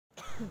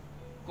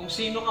Kung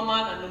sino ka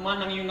man, ano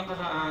man ang iyong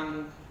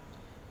nakaraan,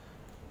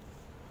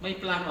 may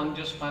plano ang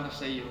Diyos para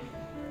sa iyo.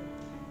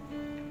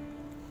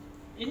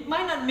 It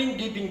might not mean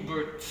giving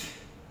birth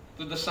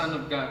to the Son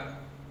of God.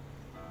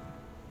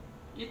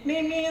 It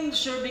may mean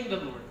serving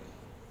the Lord.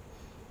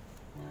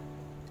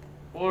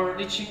 Or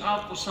reaching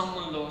out to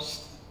someone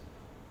lost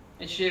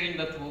and sharing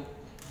that hope.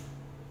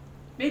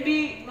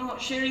 Maybe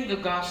sharing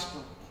the gospel.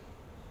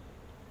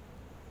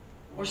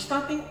 Or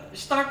starting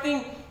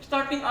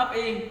up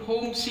a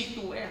home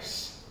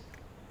C2S.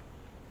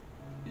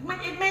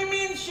 It may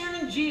mean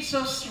sharing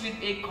Jesus with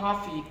a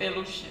coffee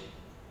fellowship.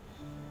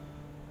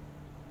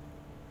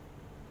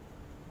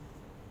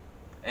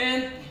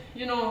 And,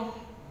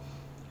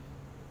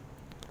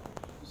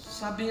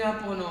 sabi nga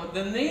po,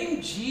 the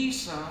name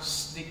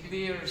Jesus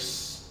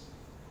declares,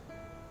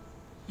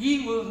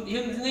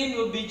 His name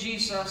will be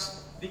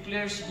Jesus,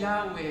 declares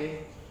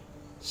Yahweh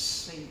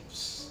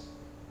saves.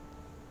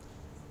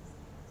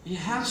 He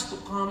has to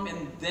come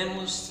and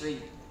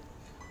demonstrate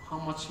how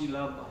much He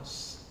loves us.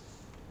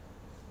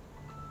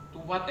 To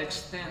what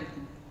extent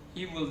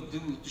He will do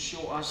to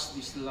show us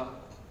this love.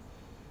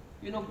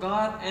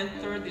 God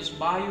entered this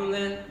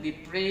violent,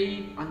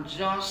 depraved,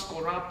 unjust,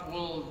 corrupt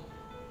world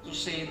to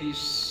say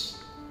this.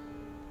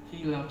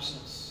 He loves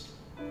us.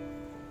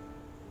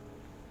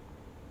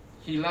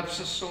 He loves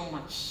us so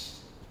much.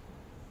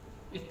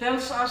 It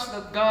tells us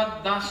that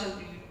God doesn't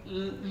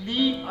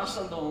leave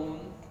us alone.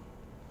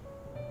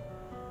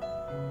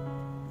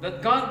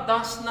 That God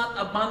does not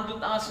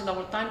abandon us in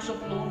our times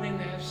of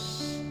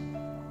loneliness,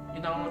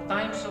 in our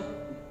times of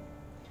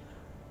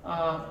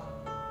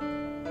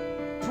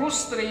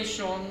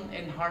frustration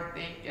and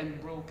heartache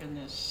and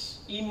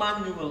brokenness.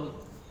 Emmanuel,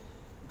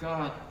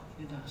 God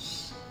with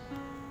us.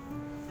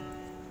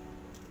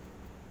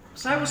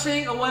 As I was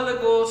saying a while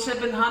ago,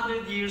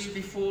 700 years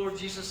before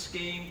Jesus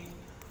came,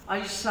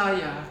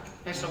 Isaiah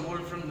has a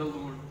word from the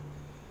Lord.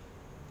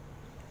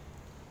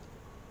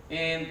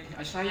 And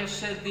Isaiah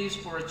said this,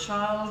 "For a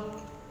child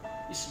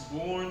is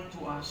born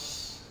to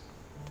us,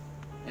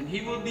 and He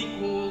will be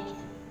called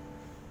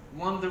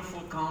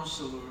Wonderful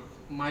Counselor,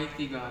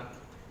 Mighty God,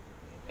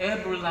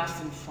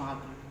 Everlasting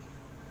Father,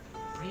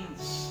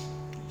 Prince."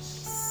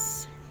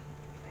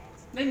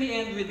 Let me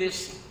end with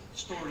this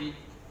story.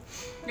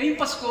 Ngayong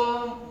Pasko,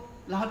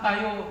 lahat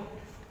tayo,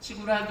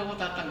 sigurado ko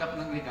tatanggap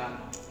ng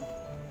regalo.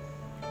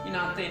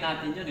 Inaantay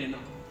natin yun,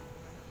 no?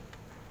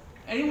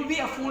 And it would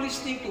be a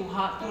foolish thing to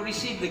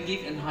receive the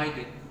gift and hide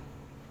it.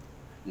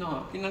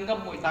 No,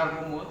 tinanggap mo,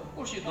 itago mo. Of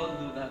course, you don't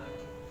do that.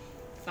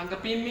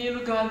 Tanggapin mo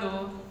yung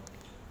regalo.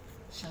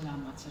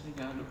 Salamat sa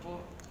regalo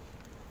po.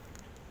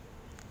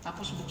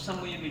 Tapos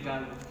buksan mo yung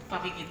regalo.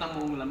 Pakikita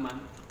mo ang laman.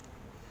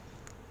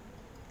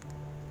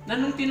 Na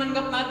nung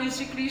tinanggap natin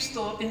si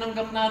Kristo,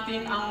 tinanggap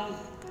natin ang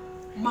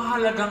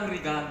mahalagang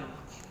regalo.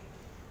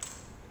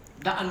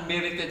 The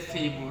unmerited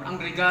favor.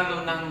 Ang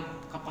regalo ng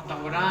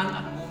kapatawaran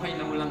at buhay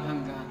na walang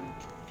hanggan.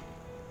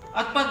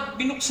 At pag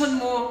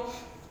binuksan mo,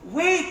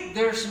 wait,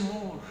 there's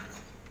more.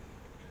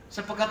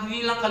 Sapagkat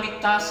hindi lang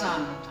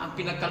kaligtasan ang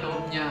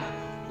pinagkaloob niya,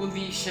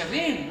 kundi siya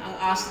rin ang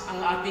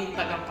ating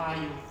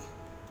tagapayo.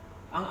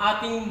 Ang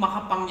ating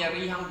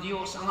makapangyarihang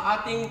Diyos, ang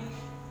ating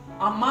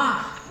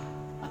Ama,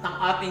 at ang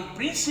ating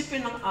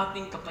prinsipe ng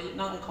ating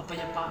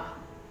kapayapaan.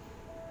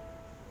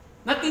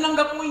 Na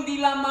tinanggap mo hindi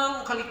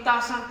lamang ang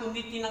kaligtasan,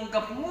 kundi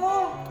tinanggap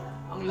mo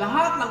ang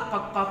lahat ng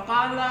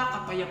pagpapala,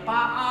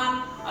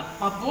 kapayapaan, at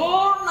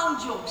pabor ng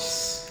Diyos.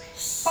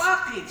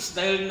 Package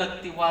dahil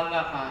nagtiwala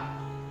ka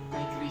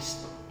kay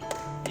Kristo.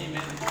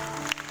 Amen.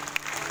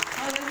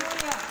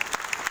 Hallelujah!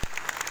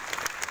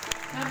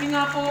 Sabi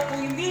nga po, kung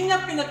hindi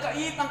niya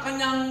pinagkait ang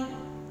kanyang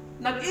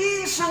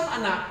nag-iisang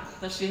anak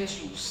na si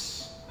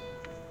Jesus,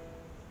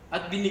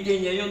 at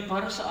binigay niya yon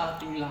para sa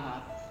ating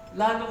lahat,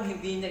 lalong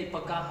hindi niya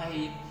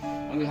ipagkakait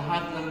ang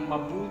lahat ng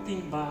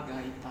mabuting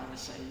bagay para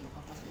sa iyo,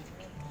 kapatid.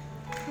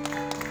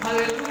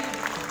 Hallelujah!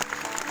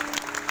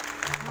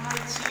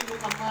 Kahit sino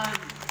ka man,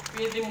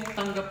 pwede mong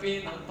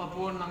tanggapin ang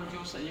pabor ng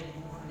Diyos sa iyong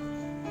buhay.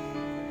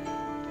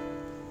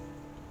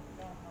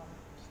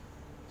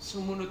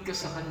 Sumunod ka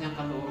sa Kanyang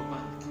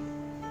kalooban.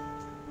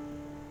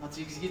 At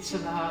higit sa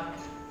lahat,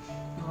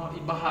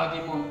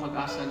 ibahagi mo ang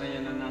pag-asa na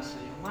yan na nasa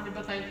iyo. Mari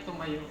ba tayo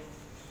tumayo?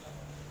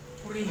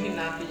 Purihin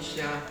natin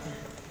siya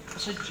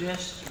as a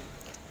gesture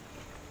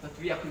that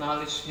we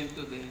acknowledge Him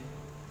today.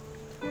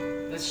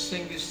 Let's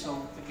sing this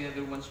song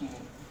together once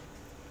more.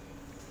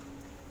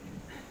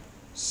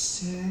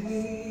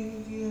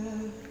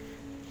 Savior,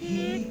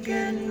 He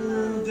can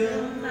move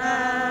the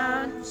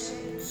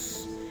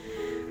mountains.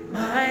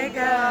 My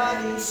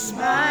God is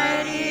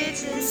mighty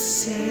to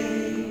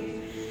save.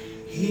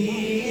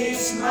 He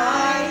is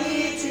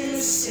mighty to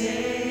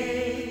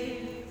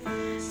save.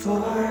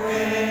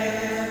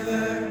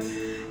 Forever,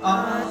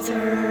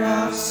 author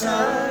of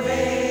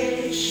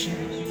salvation.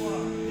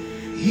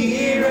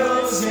 He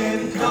rose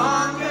and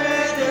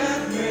conquered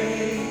the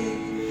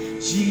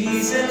grave.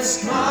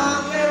 Jesus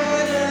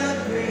conquered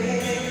the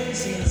grave.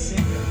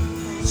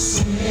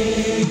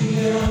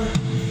 Savior,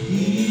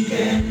 He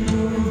can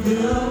move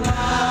the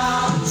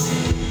mountains.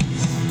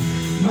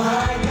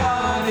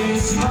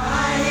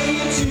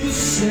 mighty to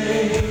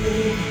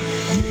save.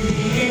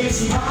 He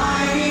is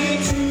mighty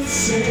to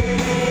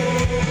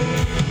save.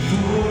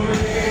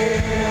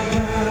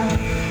 Forever,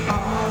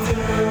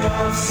 author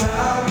of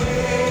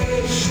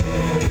salvation.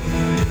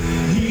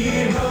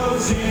 He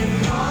rose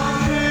and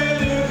conquered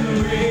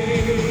the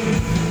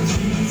grave.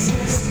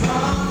 Jesus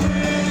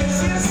conquered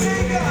the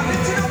Savior.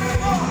 Lift it up,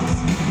 come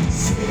on.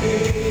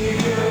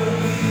 Savior,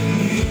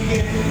 He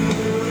can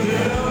move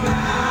the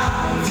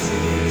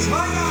mountains.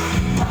 My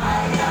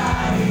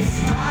God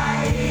is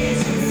mighty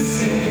to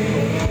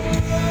save.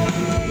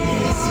 He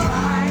is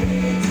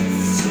mighty to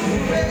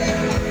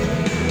save.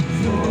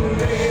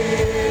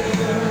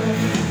 Forever,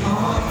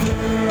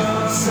 author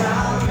of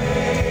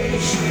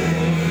salvation.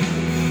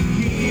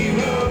 He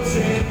rose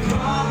and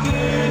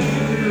conquered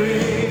the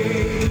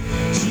grave.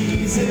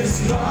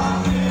 Jesus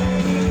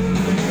conquered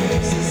the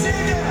grave.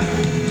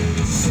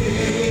 Savior,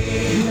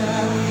 Savior,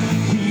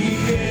 He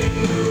can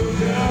move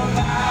the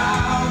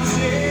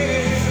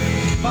mountains.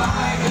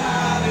 My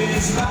God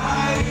is mighty.